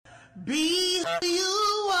Be who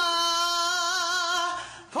you are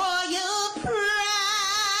for your pride.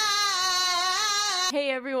 Hey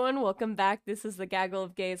everyone, welcome back. This is the Gaggle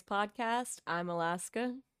of Gays podcast. I'm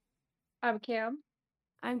Alaska. I'm Cam.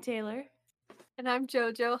 I'm Taylor. And I'm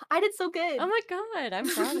JoJo. I did so good. Oh my god, I'm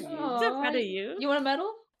proud of you. So proud of you. You want a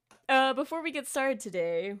medal? Before we get started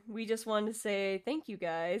today, we just wanted to say thank you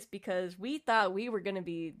guys because we thought we were gonna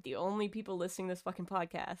be the only people listening to this fucking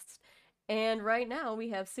podcast. And right now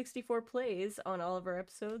we have 64 plays on all of our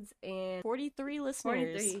episodes and 43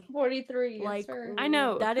 listeners. 43. Yes, Like, sir. I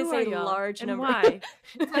know. That is Who are a y'all? large And number. Why?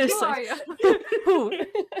 Who are you? Who?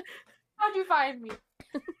 How'd you find me?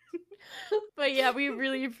 But yeah, we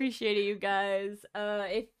really appreciate it, you guys.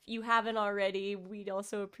 If you haven't already, we'd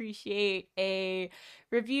also appreciate a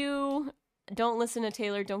review. Don't listen to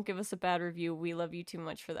Taylor. Don't give us a bad review. We love you too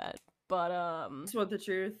much for that. But Just want the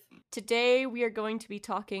truth. today we are going to be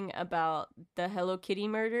talking about the Hello Kitty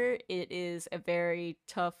murder. It is a very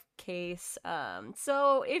tough case.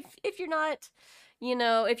 So if you're not,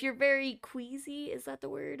 if you're very queasy, is that the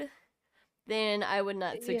word? Then I would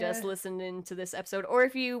not suggest Yeah. listening to this episode. Or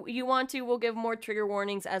if you want to, we'll give more trigger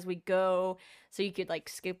warnings as we go, so you could like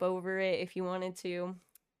skip over it if you wanted to.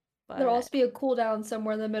 But There'll also be a cooldown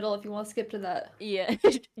somewhere in the middle if you want to skip to that. yeah,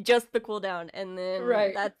 just the cooldown, and then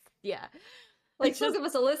Right. that's yeah, Like, still give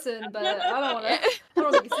us a listen, but I don't want to. I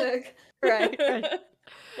don't want to be sick. right.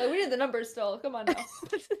 Like, we need the numbers still. Come on now.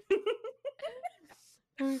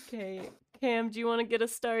 Okay, Cam, do you want to get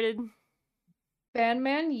us started? Fan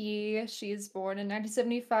Man Yi, she's born in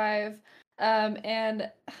 1975,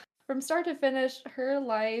 and from start to finish, her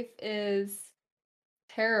life is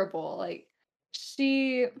terrible. Like,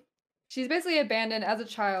 she's basically abandoned as a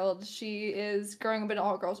child. She is growing up in an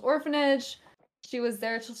all-girls orphanage. She was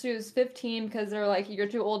there till she was 15 because they're like, you're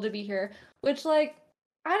too old to be here, which, like,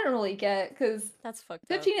 I don't really get, because That's fucked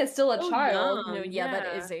 15 is still a Oh, child. young. up. No, yeah, that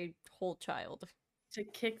yeah. is a whole child. To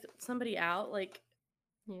kick somebody out, like,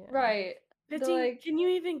 Yeah. Right. 15, like- can you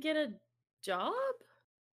even get a job?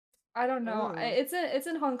 I don't know. Oh. It's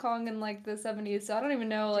in Hong Kong in, like, the 70s, so I don't even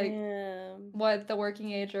know, like, Damn. what the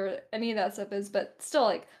working age or any of that stuff is, but still,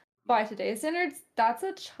 like, by today's standards, that's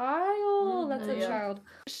a child. That's a Yeah. child.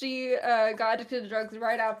 She got addicted to drugs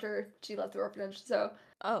right after she left the orphanage. So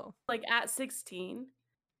Oh, Like at 16 or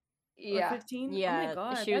yeah, 15? Oh Yeah, my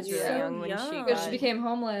god, she was that's really so young when she young. because she God. became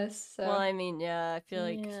homeless. So well, I mean, yeah, I feel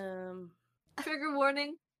like Damn. Trigger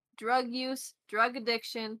warning: drug use, drug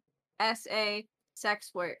addiction, SA,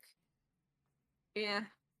 sex work. Yeah.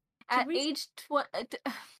 At we- age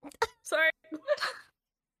Sorry.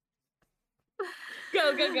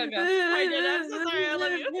 Go. I did. I'm so sorry. I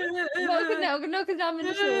love you. no, because I'm in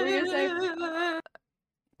the show. What were you gonna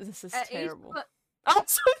say? this is at terrible. age I'm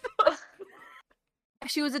so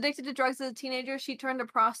she was addicted to drugs as a teenager. She turned to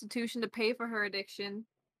prostitution to pay for her addiction.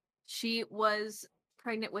 She was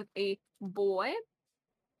pregnant with a boy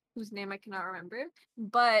whose name I cannot remember.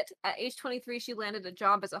 But at age 23, she landed a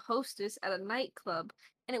job as a hostess at a nightclub.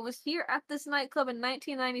 And it was here at this nightclub in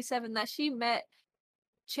 1997 that she met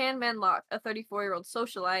Chan Manlock, a 34-year-old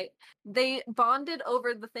socialite. They bonded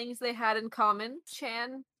over the things they had in common.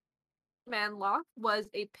 Chan Manlock was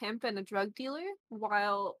a pimp and a drug dealer,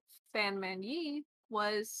 while Fan Man Yi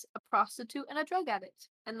was a prostitute and a drug addict.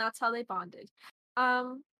 And that's how they bonded.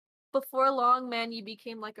 Before long, Man Yi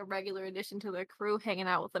became like a regular addition to their crew, hanging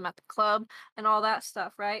out with them at the club and all that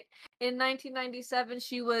stuff, right? In 1997,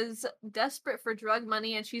 she was desperate for drug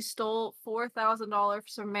money and she stole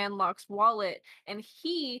 $4,000 from Manlock's wallet. And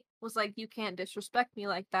he was like, you can't disrespect me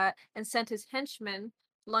like that, and sent his henchmen,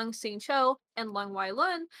 Lung Sing Cho and Lung Wai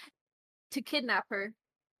Lun, to kidnap her.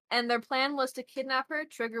 And their plan was to kidnap her,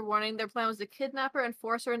 trigger warning, their plan was to kidnap her and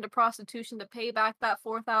force her into prostitution to pay back that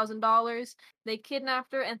 $4,000. They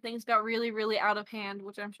kidnapped her and things got really, really out of hand,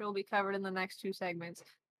 which I'm sure will be covered in the next two segments.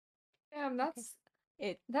 Damn,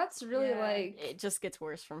 it that's really Yeah. like it just gets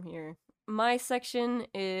worse from here. My section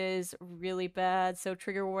is really bad, so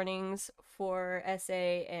trigger warnings for SA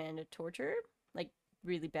and torture, like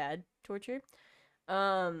really bad torture.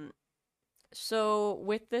 So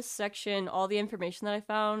with this section, all the information that I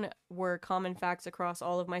found were common facts across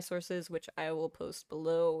all of my sources, which I will post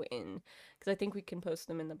below because I think we can post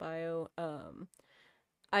them in the bio.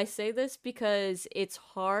 I say this because it's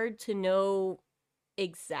hard to know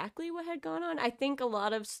exactly what had gone on. I think a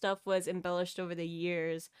lot of stuff was embellished over the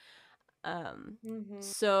years. Mhm.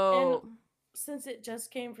 So Since it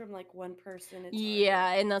just came from like one person, it's hard to-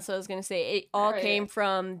 yeah, and that's what I was gonna say. It all Right. came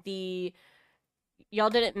from y'all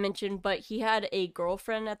didn't mention, but he had a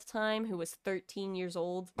girlfriend at the time who was 13 years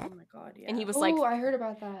old, Oh my god, yeah. and he was oh, like, I heard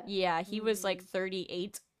about that. yeah, he was like Mhm.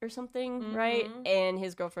 38 or something, right? Mhm. And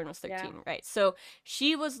his girlfriend was Yeah. 13, right? So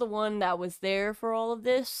she was the one that was there for all of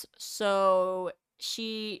this. So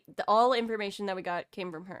all information that we got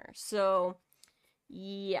came from her. So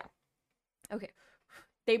yeah. Okay.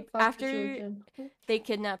 They Fuck after situation. they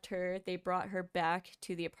kidnapped her, they brought her back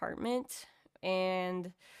to the apartment,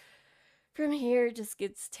 and from here it just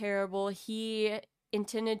gets terrible. He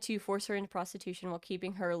intended to force her into prostitution while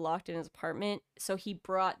keeping her locked in his apartment, so he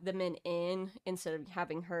brought the men in instead of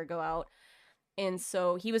having her go out. And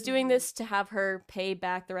so he was doing this to have her pay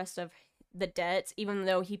back the rest of the debts, even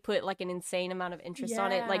though he put like an insane amount of interest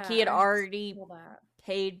on it. Like he had I already saw that.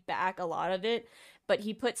 paid back a lot of it, but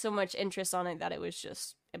he put so much interest on it that it was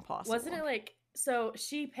just impossible. Wasn't it like so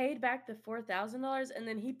she paid back the $4,000 and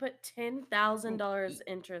then he put $10,000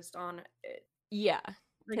 interest on it? Yeah,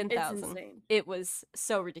 Like, 10,000. It's insane. It was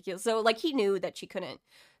so ridiculous. So like he knew that she couldn't.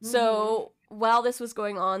 Mm-hmm. So while this was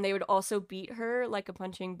going on, they would also beat her like a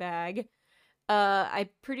punching bag. I'm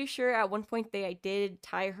pretty sure at one point they did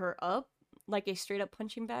tie her up like a straight up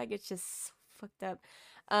punching bag. It's just so fucked up.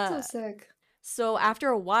 So sick. So after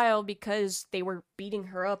a while, because they were beating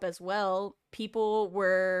her up as well, people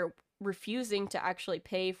were refusing to actually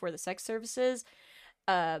pay for the sex services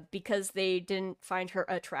because they didn't find her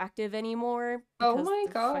attractive anymore. Oh because my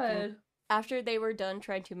the fucking- god. After they were done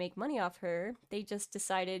trying to make money off her, they just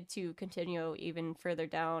decided to continue even further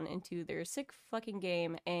down into their sick fucking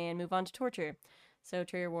game and move on to torture. So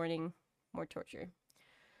trigger warning, more torture.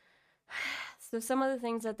 So some of the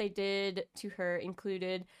things that they did to her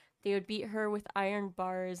included they would beat her with iron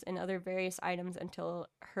bars and other various items until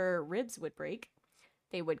her ribs would break.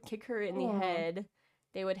 They would kick her in the Aw. head.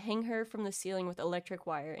 They would hang her from the ceiling with electric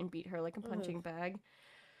wire and beat her like a punching bag.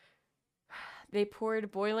 They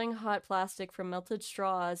poured boiling hot plastic from melted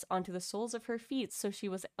straws onto the soles of her feet so she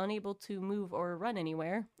was unable to move or run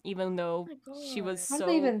anywhere, even though Oh my she was How so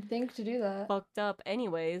did they even think to do that? fucked up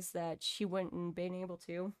anyways that she wouldn't been able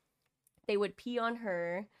to. They would pee on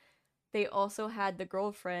her. They also had the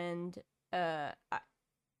girlfriend,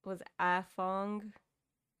 was Afong?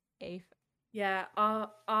 Yeah,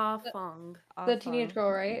 Fong. The teenage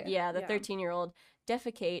girl, right? Yeah, the Yeah. 13-year-old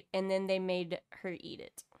defecate, and then they made her eat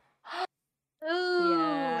it. Ooh,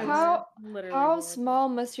 Yeah. How Literally how horrible. small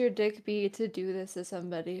must your dick be to do this to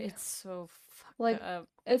somebody? It's so fucked Like, up.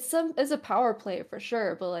 it's a power play for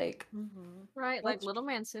sure, but like Mhm. Right, like What's- little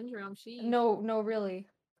man syndrome. She no, really.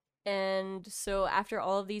 And so after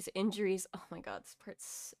all of these injuries, oh my god, this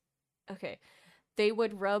part's okay. They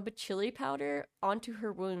would rub chili powder onto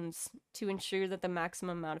her wounds to ensure that the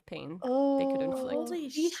maximum amount of pain they could inflict. Holy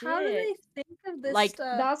See, how do they shit. think of this Like,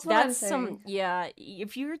 stuff? That's what I'm That's saying.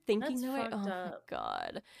 if you're thinking That's that way, fucked oh my up.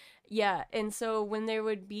 god. Yeah, and so when they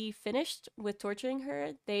would be finished with torturing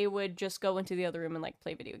her, they would just go into the other room and like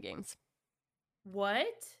play video games. What?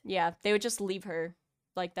 Yeah, they would just leave her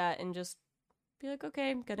like that and just be like,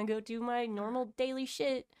 okay, I'm gonna go do my normal daily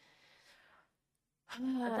shit.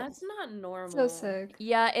 That's not normal. So sick.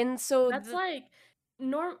 Yeah, and so That's like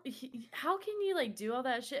how can you like do all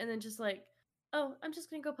that shit and then just like, oh, I'm just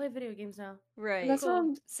gonna go play video games now. right. That's what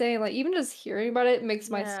I'm saying. Like, even just hearing about it makes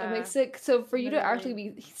my stomach Yeah, sick. So for you to actually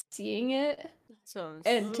literally. be seeing it So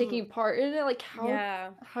and taking part in it, like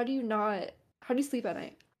Yeah. how do you sleep at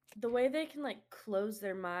night? The way they can like close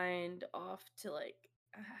their mind off to like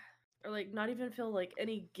or like not even feel like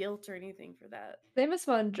any guilt or anything for that. They must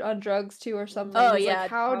be on drugs too or something. Oh, 'cause, yeah, like,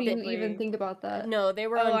 how do you probably. even think about that? no, they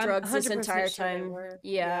were Oh, on I'm drugs this 100% entire sure they time. were.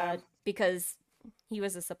 Yeah, Yeah. because he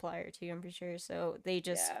was a supplier too, I'm pretty sure. So they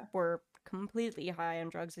just Yeah. were completely high on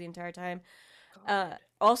drugs the entire time. God.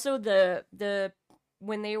 Also the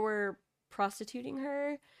when they were prostituting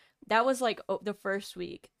her, that was like the first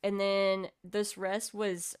week, and then this rest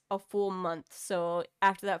was a full month. So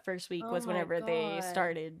after that first week Oh was my whenever they God.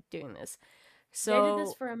 started doing this. They So did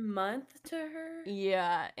this for a month to her?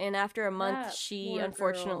 yeah, and after a month, That she poor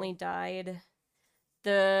unfortunately girl. died.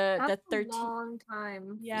 The That's a 13 long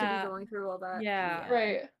time to Yeah. be going through all that. Yeah.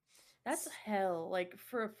 Right. That's hell. Like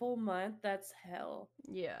for a full month, that's hell.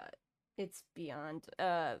 Yeah, it's beyond.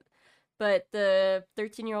 But the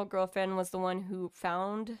 13-year-old girlfriend was the one who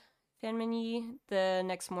found Fan Minyi the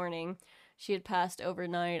next morning. She had passed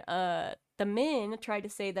overnight. The men tried to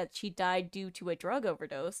say that she died due to a drug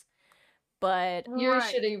overdose, but You're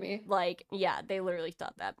Right. shitting me. like, yeah, they literally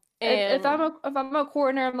thought that. If And I'm a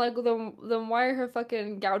coroner, I'm like, then why are her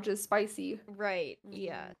fucking gouges spicy? right,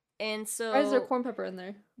 yeah, and so Why is there corn pepper in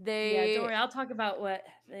there? they Yeah, don't worry. I'll talk about what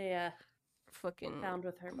they fucking found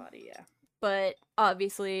with her body. Yeah. But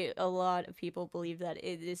obviously, a lot of people believe that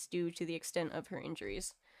it is due to the extent of her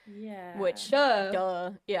injuries. Yeah. Which, Duh.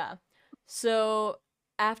 duh, yeah. So,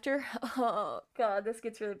 after oh god, this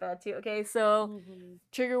gets really bad too. Okay, so Mhm.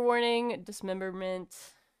 trigger warning,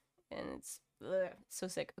 dismemberment, and it's so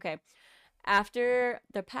sick. Okay. After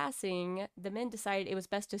the passing, the men decided it was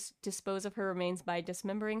best to dispose of her remains by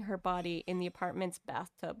dismembering her body in the apartment's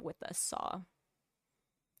bathtub with a saw.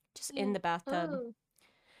 Just in the bathtub.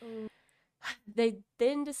 Oh. They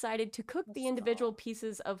then decided to cook the A individual saw.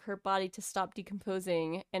 pieces of her body to stop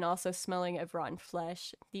decomposing and also smelling of rotten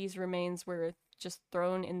flesh. These remains were just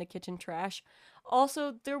thrown in the kitchen trash.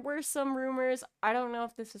 Also, there were some rumors. I don't know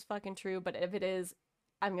if this is fucking true, but if it is,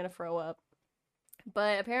 I'm gonna throw up.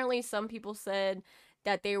 But apparently, some people said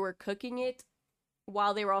that they were cooking it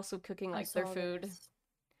while they were also cooking I like their saw food, this.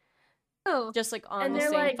 Oh. just like on And the they're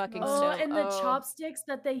same like, fucking oh, stove. and the Oh, chopsticks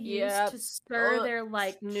that they use yep. to stir Oh, their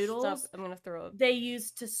like stop! noodles, I'm gonna throw up. they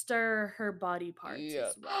use to stir her body parts Yep.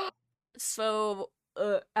 as well. So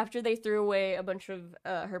after they threw away a bunch of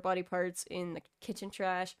her body parts in the kitchen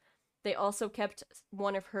trash, they also kept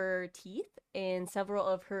one of her teeth and several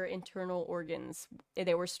of her internal organs.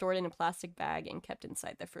 They were stored in a plastic bag and kept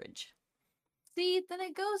inside the fridge. See, then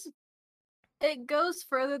it goes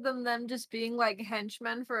further than them just being like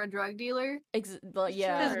henchmen for a drug dealer. Yeah.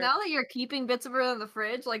 Because Sure. now that you're keeping bits of her in the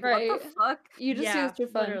fridge, like what Right. the fuck? You just do it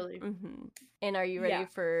for fun. literally. Mm-hmm. And are you ready Yeah.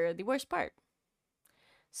 for the worst part?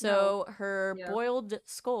 So her Yeah. boiled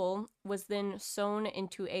skull was then sewn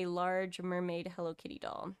into a large mermaid Hello Kitty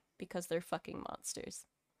doll because they're fucking monsters.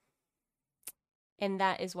 And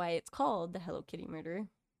that is why it's called the Hello Kitty murder.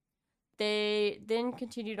 They then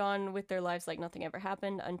continued on with their lives like nothing ever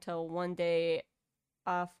happened until one day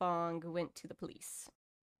Ah Fong went to the police.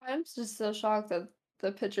 I'm just so shocked that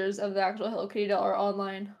the pictures of the actual Hello Kitty doll are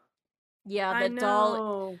online. Yeah, I the doll.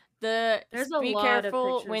 know. There's lot be of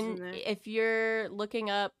careful pictures when in there. if you're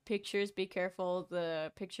looking up pictures. Be careful.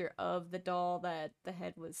 The picture of the doll that the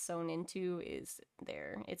head was sewn into is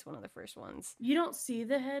there. It's one of the first ones. You don't see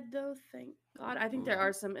the head though, thank God. I think there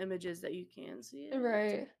are some images that you can see it.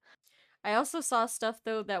 Right. I also saw stuff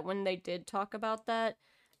though that when they did talk about that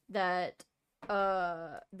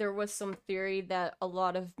there was some theory that a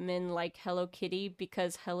lot of men like Hello Kitty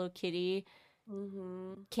because Hello Kitty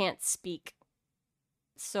Mm-hmm. can't speak.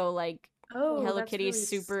 So like Oh, Hello that's Kitty is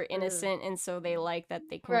really super innocent, and so they like that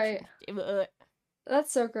they can. Right.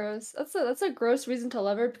 That's so gross. That's a gross reason to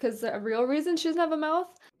love her because the real reason she doesn't have a mouth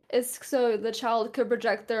is so the child could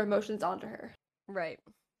project their emotions onto her. Right.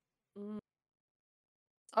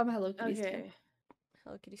 I'm a Hello Kitty stan. Okay.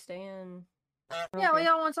 Hello Kitty stan. Yeah, we Okay.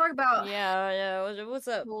 don't want to talk about Yeah. What's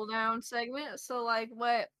up? cool down segment. So like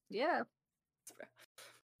what? Yeah.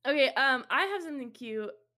 Okay, I have something cute,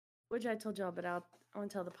 which I told y'all, but I want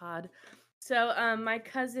to tell the pod. So, my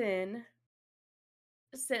cousin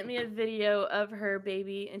sent me a video of her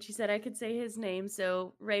baby, and she said I could say his name.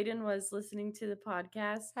 So, Raiden was listening to the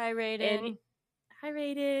podcast. Hi, Raiden. Hi,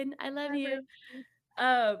 Raiden. I love Hi,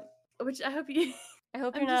 you. Which I hope you. I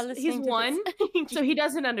hope I'm you're not just- listening he's to one, this. so he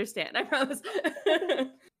doesn't understand. I promise.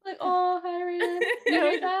 Like, oh, hi, Raiden. You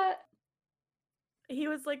heard that? He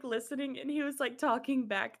was like listening, and he was like talking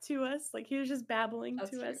back to us. Like he was just babbling That's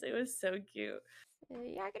to true. us. It was so cute.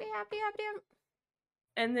 Yakety happy happy.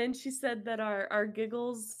 And then she said that our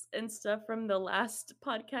giggles and stuff from the last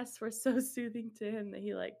podcast were so soothing to him that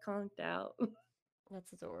he like conked out.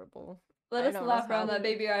 That's adorable. Let I us don't know laugh how around that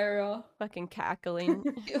baby IRL. Fucking cackling.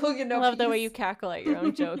 You'll get I no love the way peace. you cackle at your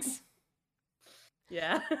own jokes.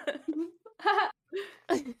 Yeah.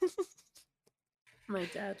 My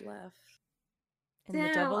dad laughed. And the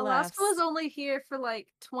Damn, devil Alaska was laughs only here for like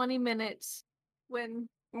 20 minutes when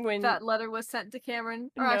when that letter was sent to Cameron.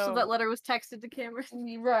 Or actually, that No. letter was texted to Cameron.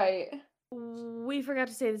 Right. We forgot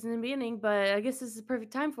to say this in the beginning, but I guess this is the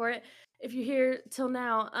perfect time for it. If you're here till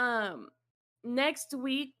now, next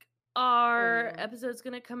week our yeah. episode's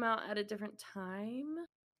gonna come out at a different time.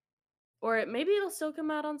 Or maybe it'll still come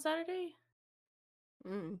out on Saturday.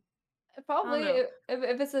 Mm. Probably, know.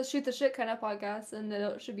 if it's a shoot the shit kind of podcast, then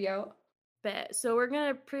it should be out. Bet. So we're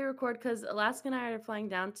gonna pre-record because Alaska and I are flying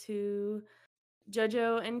down to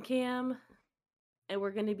JoJo and Cam, and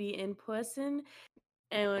we're gonna be in person,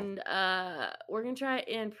 and we're gonna try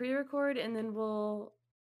and pre-record, and then we'll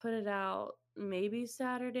put it out maybe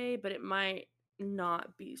Saturday, but it might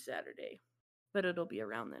not be Saturday, but it'll be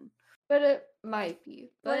around then. But it might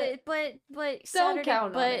be. But But don't Saturday, count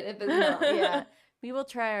on but it if it's not. yeah, we will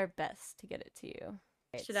try our best to get it to you.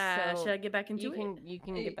 Right, Should I get back into you it? you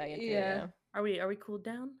can get back into Yeah. it. Are we cooled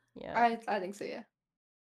down? Yeah. I think so, yeah.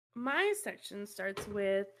 My section starts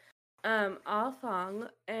with Ah Fong,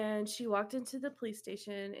 and she walked into the police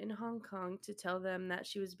station in Hong Kong to tell them that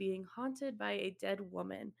she was being haunted by a dead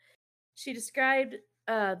woman. She described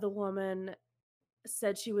the woman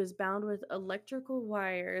said she was bound with electrical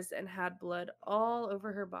wires and had blood all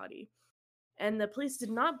over her body. And the police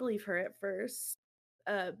did not believe her at first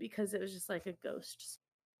because it was just like a ghost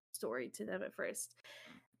story to them at first.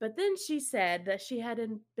 But then she said that she had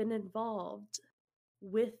been involved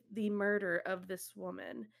with the murder of this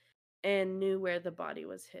woman and knew where the body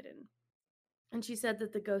was hidden. And she said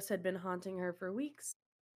that the ghost had been haunting her for weeks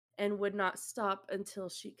and would not stop until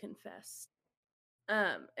she confessed.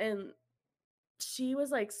 And she was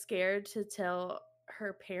like scared to tell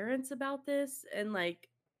her parents about this and like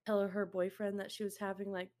tell her boyfriend that she was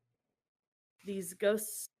having like these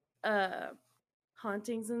ghost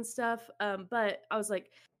hauntings and stuff. But I was like,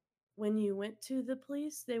 when you went to the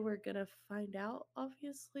police, they were gonna find out,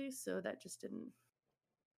 obviously, so that just didn't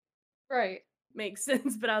Right. make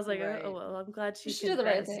sense. But I was like, Right. oh well, I'm glad she She did the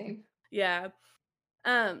right confessed. thing. Yeah.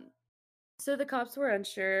 So the cops were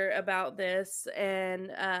unsure about this,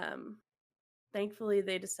 and thankfully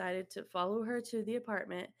they decided to follow her to the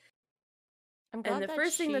apartment. I'm glad And the that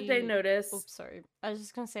first thing that they she- noticed, Oops, sorry. I was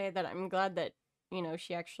just gonna say that I'm glad that, you know,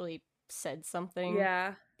 she actually said something.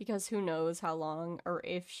 yeah, Because who knows how long or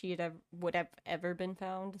if she'd would have ever been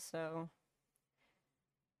found, so.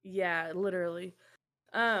 yeah, literally.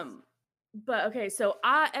 But okay, so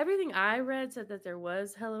everything I read said that there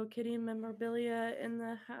was Hello Kitty memorabilia in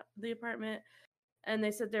the apartment, and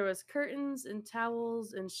they said there was curtains and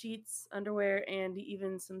towels and sheets, underwear, and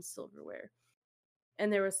even some silverware.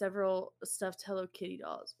 And there were several stuffed Hello Kitty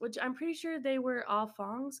dolls, which I'm pretty sure they were all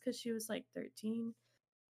Fong's because she was like 13,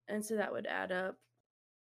 and so that would add up.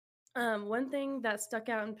 One thing that stuck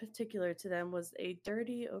out in particular to them was a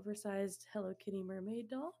dirty, oversized Hello Kitty mermaid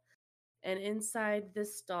doll. And inside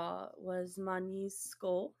this doll was Mani's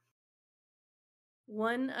skull.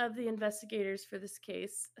 One of the investigators for this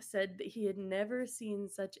case said that he had never seen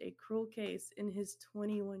such a cruel case in his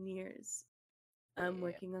 21 years Yeah.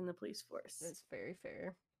 working on the police force. That's very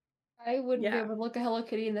fair. I wouldn't be Yeah. able to look a Hello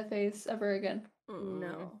Kitty in the face ever again.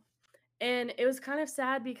 No. And it was kind of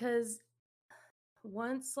sad because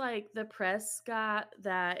once like the press got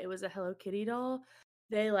that it was a Hello Kitty doll,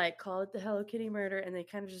 they like called it the Hello Kitty murder and they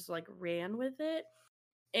kind of just like ran with it.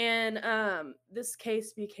 And this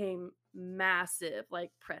case became massive,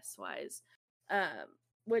 like press wise.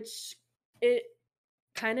 Which it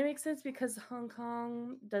kind of makes sense because Hong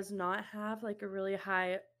Kong does not have like a really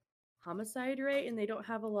high homicide rate and they don't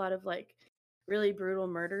have a lot of like really brutal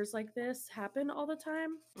murders like this happen all the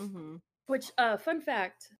time. Mm-hmm. Which fun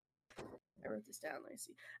fact, I wrote this down. Let me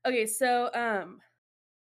see. Okay, so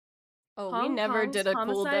Oh, we Hong never Kong's did a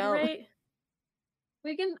homicide cooldown. rate.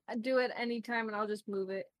 We can do it anytime and I'll just move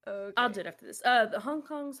it. Okay. I'll do it after this. The Hong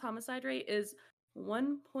Kong's homicide rate is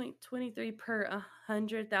 1.23 per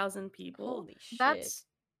 100,000 people. Holy shit. That's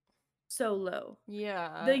So low.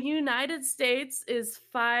 Yeah. The United States is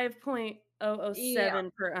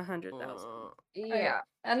 5.007 per 100,000. yeah.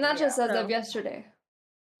 And that just as So- of yesterday.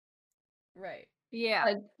 Right.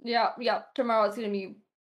 Yeah. Yeah. Tomorrow it's gonna be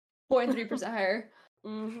 0.3% higher.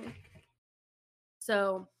 Mm-hmm.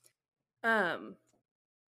 So,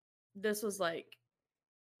 this was like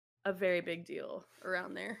a very big deal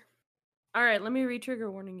around there. All right, let me re-trigger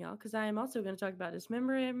warning y'all because I am also going to talk about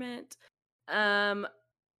dismemberment, and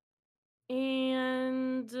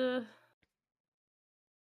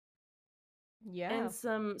Yeah. and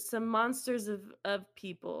some monsters of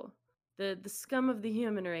people, the scum of the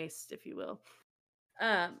human race, if you will.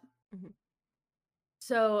 Mhm.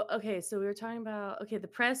 So okay, so we were talking about the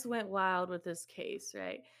press went wild with this case,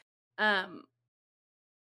 right?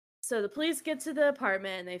 So the police get to the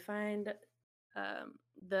apartment and they find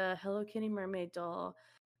the Hello Kitty mermaid doll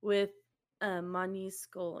with Mani's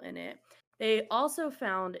skull in it. They also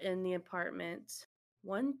found in the apartment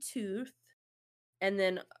one tooth, and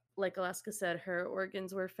then, like Alaska said, her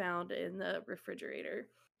organs were found in the refrigerator.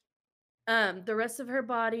 The rest of her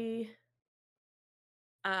body,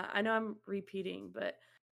 I know I'm repeating, but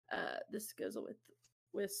this goes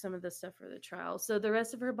with some of the stuff for the trial. So the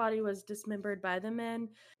rest of her body was dismembered by the men,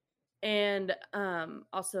 and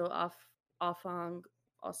also Offong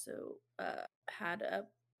also had a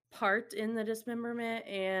part in the dismemberment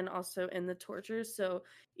and also in the torture. So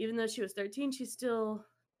even though she was 13, she still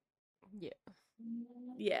She's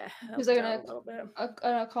helped like out a little bit.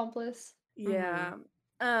 an accomplice. Yeah.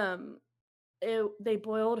 They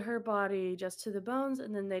boiled her body just to the bones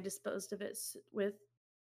and then they disposed of it with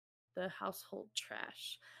the household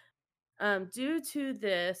trash. Due to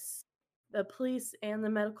this, the police and the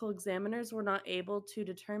medical examiners were not able to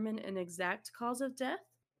determine an exact cause of death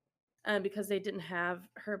because they didn't have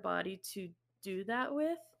her body to do that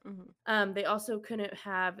with. Mhm. They also couldn't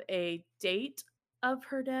have a date of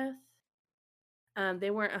her death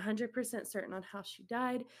They weren't 100% certain on how she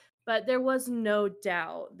died, but there was no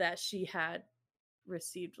doubt that she had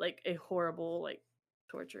received like a horrible like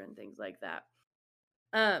torture and things like that.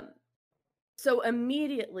 Um, so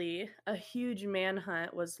immediately a huge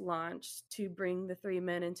manhunt was launched to bring the three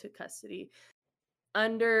men into custody.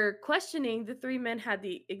 Under questioning, the three men had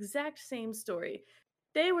the exact same story.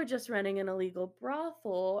 They were just running an illegal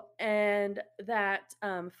brothel, and that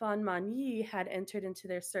Fan Man Yi had entered into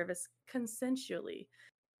their service consensually.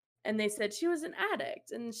 And they said she was an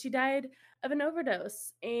addict and she died of an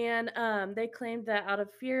overdose. And they claimed that out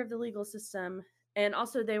of fear of the legal system, and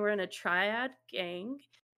also they were in a triad gang.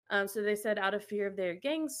 So they said out of fear of their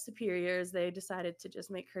gang superiors, they decided to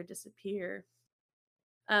just make her disappear.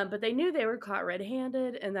 But they knew they were caught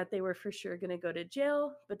red-handed and that they were for sure going to go to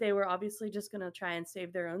jail, but they were obviously just going to try and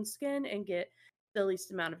save their own skin and get the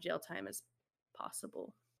least amount of jail time as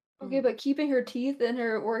possible. Okay, but keeping her teeth and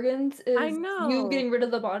her organs I is you know. getting rid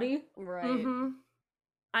of the body. Right. Mm-hmm.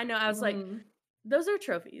 I know. I was like, Mm. those are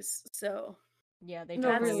trophies. So Yeah, they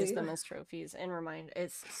No, definitely use really. them as trophies and remind.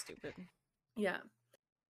 It's stupid. yeah.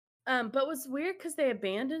 But what's weird because they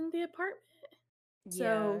abandoned the apartment.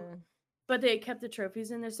 So, Yeah. but they kept the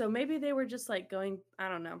trophies in there. So maybe they were just like going. I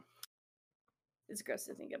don't know. It's gross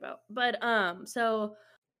to think about. But so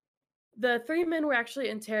the three men were actually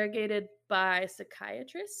interrogated by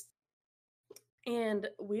psychiatrists, and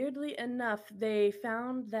weirdly enough, they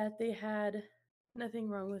found that they had nothing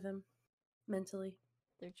wrong with them mentally.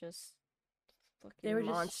 They're just fucking They were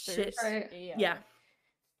just monsters. shit. Right. Yeah.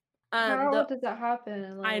 How the- does that happen?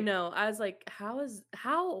 I Like, know. I was like, how is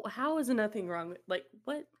nothing wrong with, like,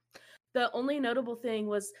 what? The only notable thing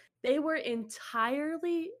was they were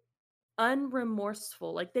entirely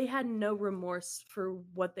unremorseful. Like they had no remorse for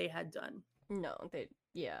what they had done. No,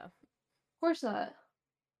 yeah. Of course not.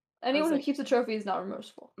 Anyone who like- keeps a trophy is not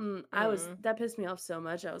remorseful. That pissed me off so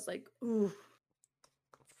much. I was like, ooh.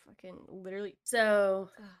 Fucking literally. So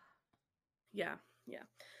yeah.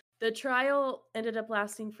 The trial ended up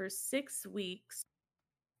lasting for 6 weeks.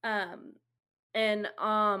 And in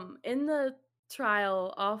the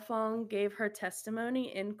trial, Ah Fong gave her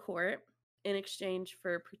testimony in court in exchange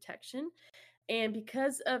for protection. And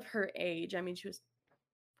because of her age, I mean, she was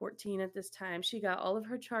 14 at this time, she got all of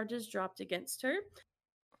her charges dropped against her.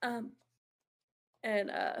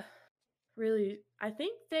 Really, I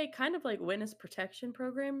think they kind of like witness protection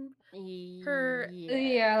program her.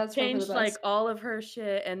 Yeah, that's probably Changed the like best. all of her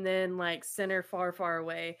shit and then like sent her far, far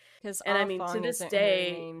away. Because And I mean, to this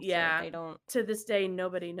day, they don't. to this day,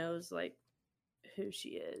 nobody knows like who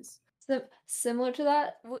she is. Similar to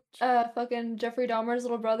that, fucking Jeffrey Dahmer's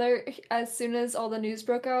little brother, as soon as all the news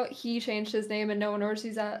broke out, he changed his name and no one knows who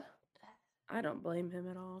he's at. I don't blame him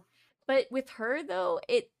at all. But with her though,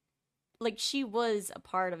 like she was a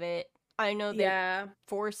part of it. I know they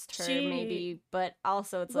forced her maybe, but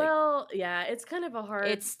also it's it's kind of a hard.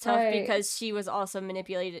 It's tough because she was also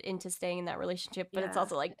manipulated into staying in that relationship, but it's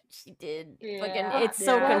also like she did. Fucking, it's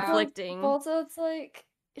so conflicting. Also, it's like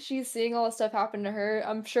she's seeing all this stuff happen to her.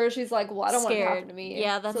 I'm sure she's like, well, I don't want it to happen to me.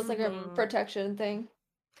 Yeah, that's so it's like a protection thing.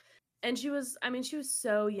 And she was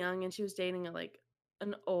so young, and she was dating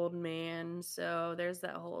an old man. So there's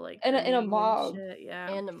that whole like in a mob. Shit.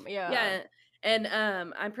 Yeah. And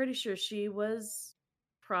I'm pretty sure she was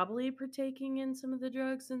probably partaking in some of the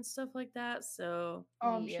drugs and stuff like that. So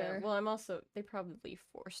I'm sure. Well, they probably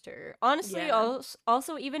forced her. Honestly,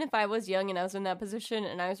 also even if I was young and I was in that position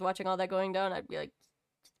and I was watching all that going down, I'd be like,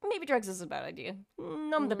 maybe drugs is a bad idea.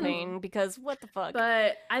 Numb the pain, because what the fuck.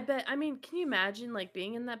 But I mean, can you imagine like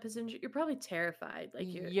being in that position? You're probably terrified. Like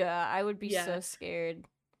I would be so scared.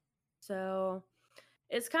 So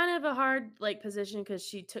it's kind of a hard like position because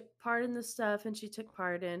she took part in the stuff and she took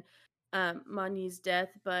part in Man Yi's death,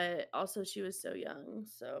 but also she was so young.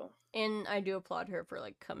 So, and I do applaud her for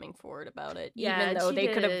like coming forward about it, yeah, even though they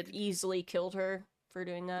could have easily killed her for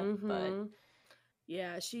doing that. But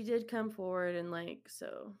yeah, she did come forward, and like,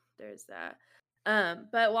 so there's that.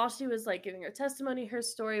 But while she was like giving her testimony, her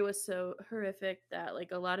story was so horrific that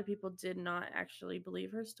like a lot of people did not actually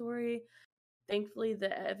believe her story. Thankfully,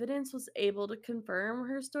 the evidence was able to confirm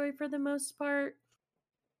her story for the most part.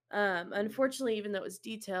 Unfortunately, even though it was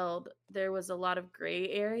detailed, there was a lot of gray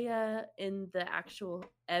area in the actual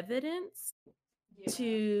evidence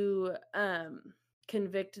to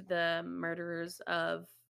convict the murderers of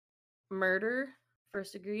murder,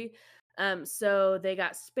 first degree. So they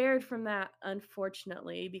got spared from that,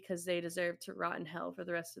 unfortunately, because they deserved to rot in hell for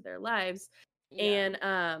the rest of their lives. And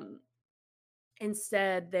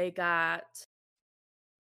instead they got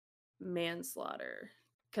manslaughter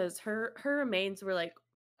because her remains were like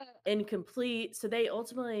incomplete. So they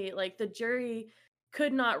ultimately, like, the jury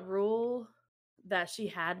could not rule that she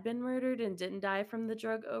had been murdered and didn't die from the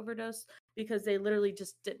drug overdose because they literally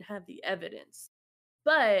just didn't have the evidence.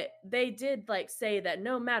 But they did like say that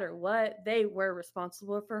no matter what, they were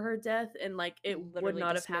responsible for her death and like it would Literally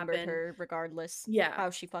not have dismembered happened. her regardless Yeah. how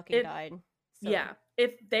she fucking If died. So, yeah,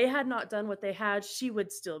 if they had not done what they had, she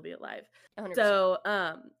would still be alive. 100%.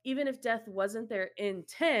 So, even if death wasn't their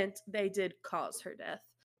intent, they did cause her death.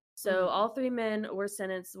 So, all 3 men were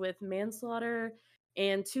sentenced with manslaughter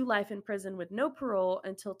and 2 life in prison with no parole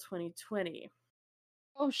until 2020.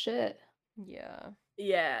 Oh shit. Yeah.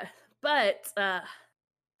 Yeah. But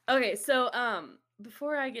okay, so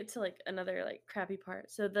before I get to like another like crappy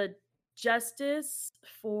part. So the justice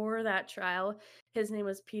for that trial, his name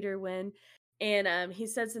was Peter Wynn, and he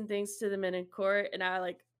said some things to the men in court and I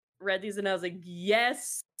like read these and I was like,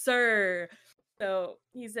 "Yes, sir." So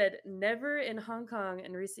he said, "Never in Hong Kong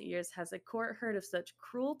in recent years has a court heard of such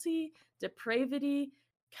cruelty, depravity,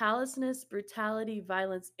 callousness, brutality,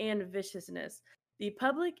 violence, and viciousness. The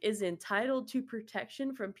public is entitled to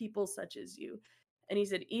protection from people such as you." And he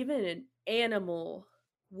said, even an animal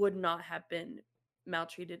would not have been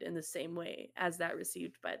maltreated in the same way as that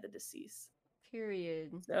received by the deceased.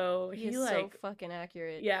 Period. So He he is like, so fucking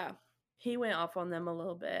accurate. yeah, he went off on them a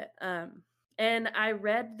little bit. And I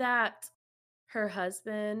read that her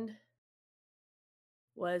husband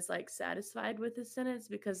was like satisfied with his sentence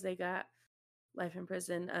because they got life in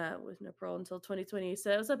prison with no parole until 2020.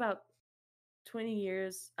 So it was about 20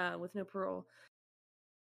 years with no parole.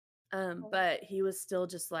 But he was still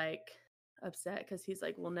just like upset because he's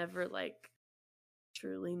like, we'll never like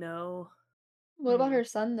truly know. What about her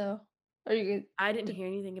son though? Are you I didn't Did- hear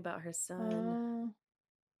anything about her son. Oh.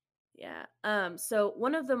 Yeah. So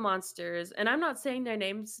one of the monsters, and I'm not saying their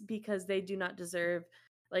names because they do not deserve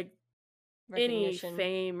like any Recognition.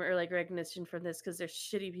 fame or like recognition from this because they're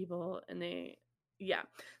shitty people and they yeah.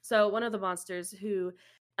 So one of the monsters who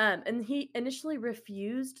and he initially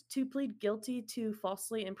refused to plead guilty to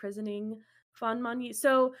falsely imprisoning Fan Manyi.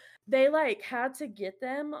 So they like had to get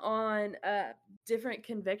them on different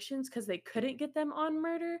convictions because they couldn't get them on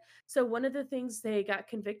murder. So one of the things they got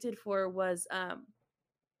convicted for was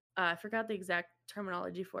I forgot the exact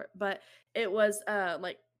terminology for it, but it was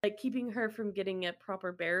like keeping her from getting a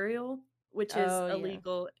proper burial, which is Oh, yeah.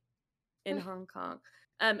 illegal in Hong Kong.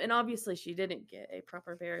 And obviously she didn't get a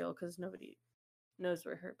proper burial because nobody knows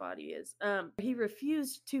where her body is. He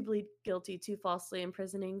refused to plead guilty to falsely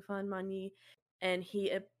imprisoning Fan Manyi, and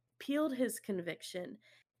he appealed his conviction,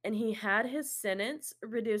 and he had his sentence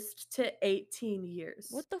reduced to 18 years.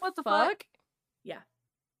 What the What the fuck? fuck? Yeah.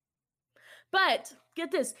 But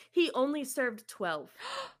get this, he only served 12.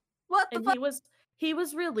 What the And fuck? he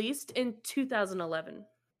was released in 2011.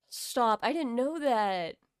 Stop. I didn't know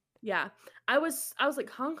that. Yeah. I was like,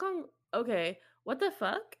 Hong Kong, okay, what the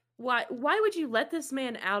fuck? Why would you let this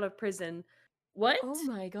man out of prison? What? Oh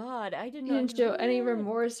my god. I did He not didn't show know any that.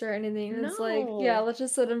 remorse or anything. It's like, yeah, No. let's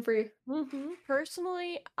just set him free. Mm-hmm.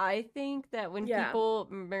 Personally, I think that when Yeah. people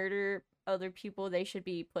murder other people, they should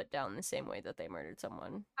be put down the same way that they murdered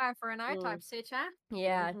someone. Eye for an eye Mm. type stitch, huh?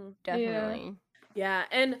 Yeah, Mhm. definitely. Yeah,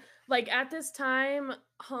 and like at this time,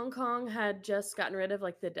 Hong Kong had just gotten rid of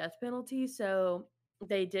like the death penalty, so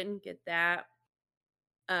they didn't get that.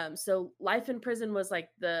 So life in prison was like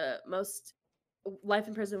the most life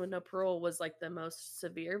in prison with no parole was like the most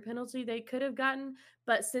severe penalty they could have gotten,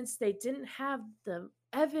 but since they didn't have the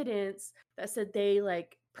evidence that said they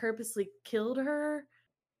like purposely killed her,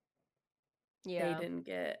 Yeah.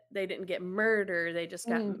 they didn't get murder, they just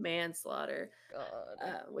got Mm. manslaughter.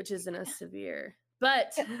 God. Which isn't as severe.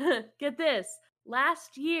 But get this,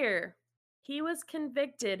 last year he was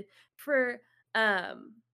convicted for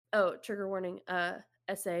trigger warning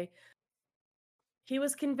essay. He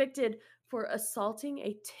was convicted for assaulting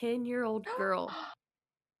a 10-year-old girl.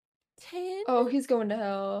 10? Oh, he's going to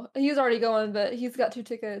hell. He's already going, but he's got 2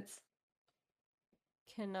 tickets.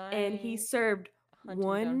 Can I? And he served hunt him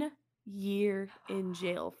down? 1 year in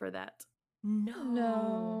jail for that. No.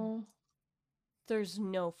 No. There's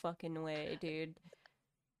no fucking way, dude.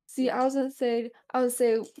 See, Yeah. I was gonna say,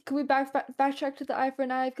 can we backtrack to the eye for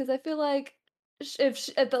an eye? Because I feel like if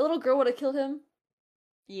the little girl would have killed him,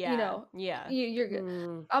 Yeah. you know, Yeah. you're good.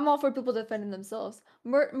 Mm, I'm all for people defending themselves.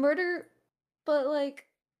 Murder, but like,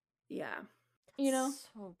 yeah. you know,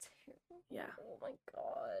 So terrible. Yeah. Oh my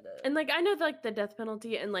god. And like I know like the death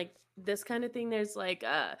penalty and like this kind of thing, there's like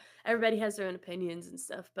everybody has their own opinions and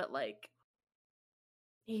stuff, but like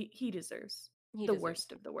he deserves He the deserves-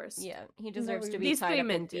 worst of the worst. Yeah, he deserves to be we- These tied 3 up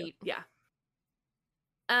men and do. beat. Yeah.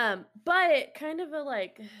 But kind of a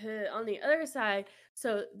like on the other side,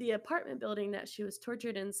 so the apartment building that she was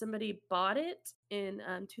tortured in, somebody bought it in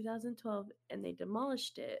 2012 and they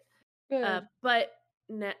demolished it. Good. But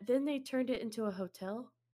then they turned it into a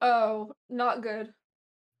hotel. Oh, not good.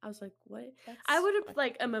 I was like, what? I That's would have fucked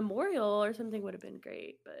like up. a memorial or something would have been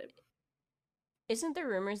great, but Isn't there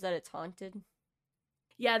rumors that it's haunted?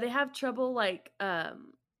 yeah, they have trouble like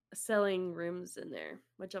selling rooms in there,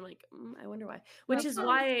 which I'm like, I wonder why. Which That's is fine.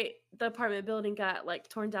 why the apartment building got like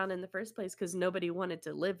torn down in the first place because nobody wanted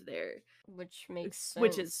to live there, Which makes sense.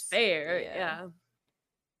 which is fair. Yeah. Yeah.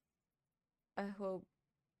 I hope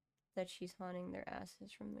that she's haunting their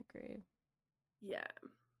asses from the grave. Yeah.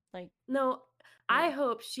 Like, No, I Yeah.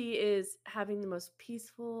 hope she is having the most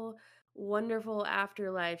peaceful, wonderful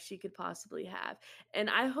afterlife she could possibly have. And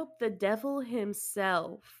I hope the devil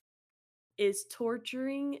himself is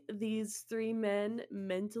torturing these three men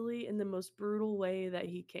mentally in the most brutal way that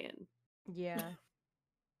he can. yeah.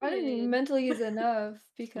 I think mentally is enough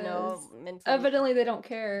because No, mentally. evidently they don't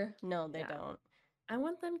care. No, they Yeah. don't. I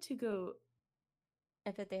want them to go I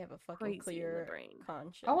bet they have a fucking crazy in the clear brain.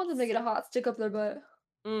 conscience. I want them to get a hot stick up their butt.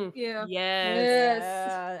 Yeah. Yes. Yes.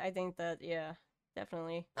 Yeah, I think that, yeah,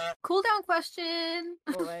 definitely. Cool down question.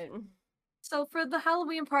 What? So for the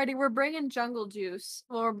Halloween party, we're bringing jungle juice.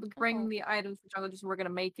 Well, we're bringing Oh. the items for jungle juice, and we're gonna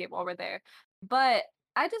make it while we're there. But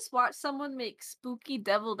I just watched someone make spooky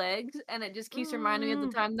deviled eggs, and it just keeps reminding me of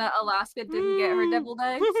the time that Alaska didn't get her deviled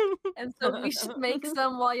eggs. And so we should make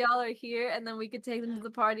some while y'all are here, and then we could take them to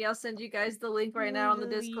the party. I'll send you guys the link right now on the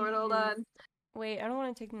Discord. Hold on. Wait, I don't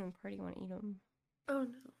want to take them to the party. I want to eat them. Oh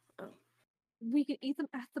no. Oh. We can eat them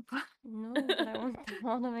at the party. No, but I want them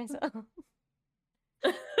all to myself.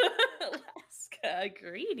 Alaska,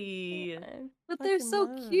 greedy. I But they're fucking so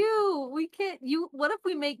love- cute. We can't. What if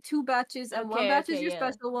we make 2 batches and one Okay, batch is okay, your yeah.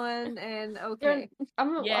 special one? And Jordan, okay.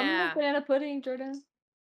 I'm Yeah. gonna banana pudding, Jordan.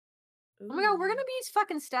 Oh my god, we're Ooh. gonna be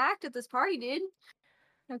fucking stacked at this party, dude.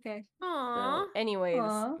 Okay. Aw. So, anyways,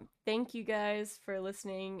 Aw. thank you guys for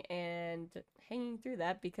listening and hanging through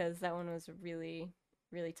that because that one was a really,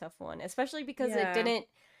 really tough one. Especially because Yeah.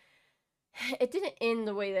 it didn't end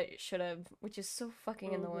the way that it should have, which is so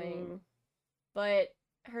fucking annoying. But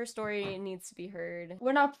her story needs to be heard.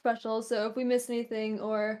 We're not professionals, so if we miss anything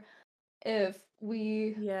or if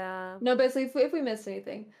we Yeah. no, basically if we miss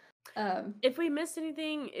anything, If we missed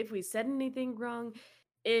anything, if we said anything wrong,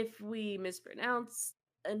 if we mispronounced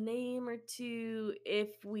a name or two,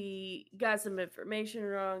 if we got some information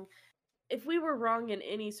wrong, if we were wrong in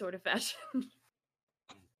any sort of fashion.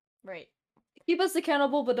 Right. keep us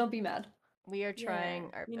accountable, but don't be mad. We are trying Yeah,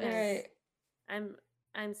 our you best. know, Alright.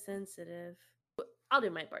 I'm sensitive. I'll do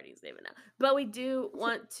my party's name now. But we do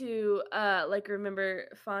want to like remember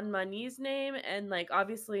Fan Mani's name and like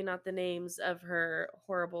obviously not the names of her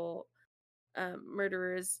horrible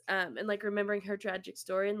murderers and like remembering her tragic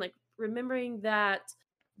story and like remembering that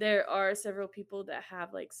there are several people that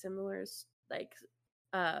have like similar like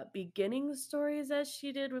beginning stories as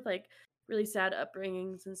she did with like really sad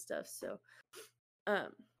upbringings and stuff. So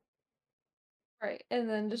Right. And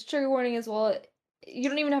then just trigger warning as well. You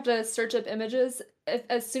don't even have to search up images.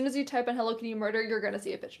 As soon as you type in Hello Kitty murder, you're gonna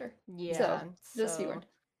see a picture. Yeah. Just be warned.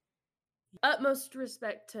 utmost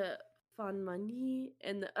respect to Fan Mani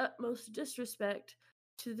and the utmost disrespect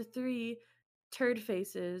to the 3 turd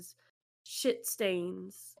faces, shit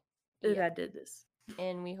stains Yep. that did this.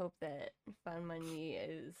 And we hope that Fan Money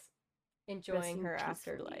is enjoying Resting her peacefully.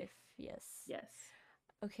 afterlife. Yes. Yes.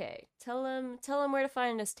 Okay. Tell them where to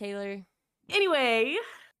find us, Taylor. Anyway,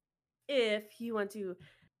 if you want to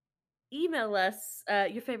email us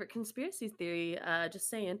your favorite conspiracy theory, just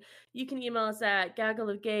saying, you can email us at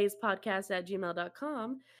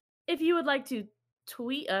gaggleofgayspodcast@gmail.com. If you would like to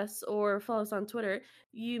tweet us or follow us on Twitter,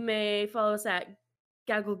 you may follow us at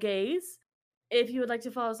gagglegays. If you would like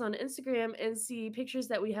to follow us on Instagram and see pictures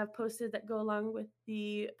that we have posted that go along with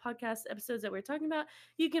the podcast episodes that we're talking about,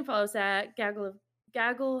 you can follow us at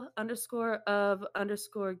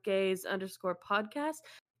gaggle_of_gays_podcast.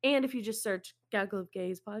 And if you just search Gaggle of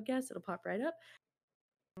Gays podcast, it'll pop right up.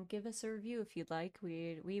 Give us a review if you'd like.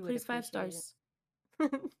 We would Please 5 appreciate stars.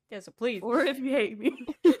 it. Yeah, so please. Or if you hate me.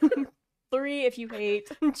 3 if you hate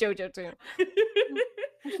JoJo too.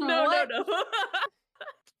 No.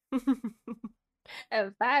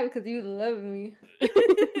 And 5 because you love me.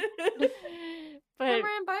 But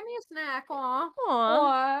Cameron, buy me a snack. Aw.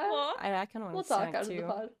 aw, I kind of want We'll to talk snack after the too.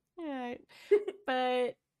 pod. Yeah.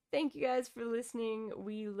 But thank you guys for listening.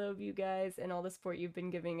 We love you guys and all the support you've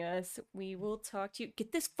been giving us. We will talk to you.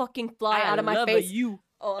 Get this fucking fly out of my face. You.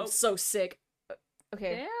 Oh, I'm so sick.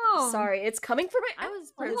 Okay. Damn. Sorry, it's coming from I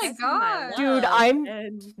was Oh my protecting God. Dude, love, I'm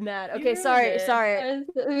and mad. you Okay, ruined sorry, it. sorry. It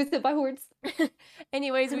was hit by hordes.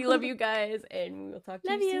 Anyways, we love you guys, and we will talk to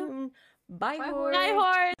Love you you. soon. Bye, Bye, Horde. Bye,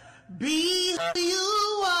 horse. Be who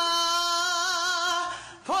you are.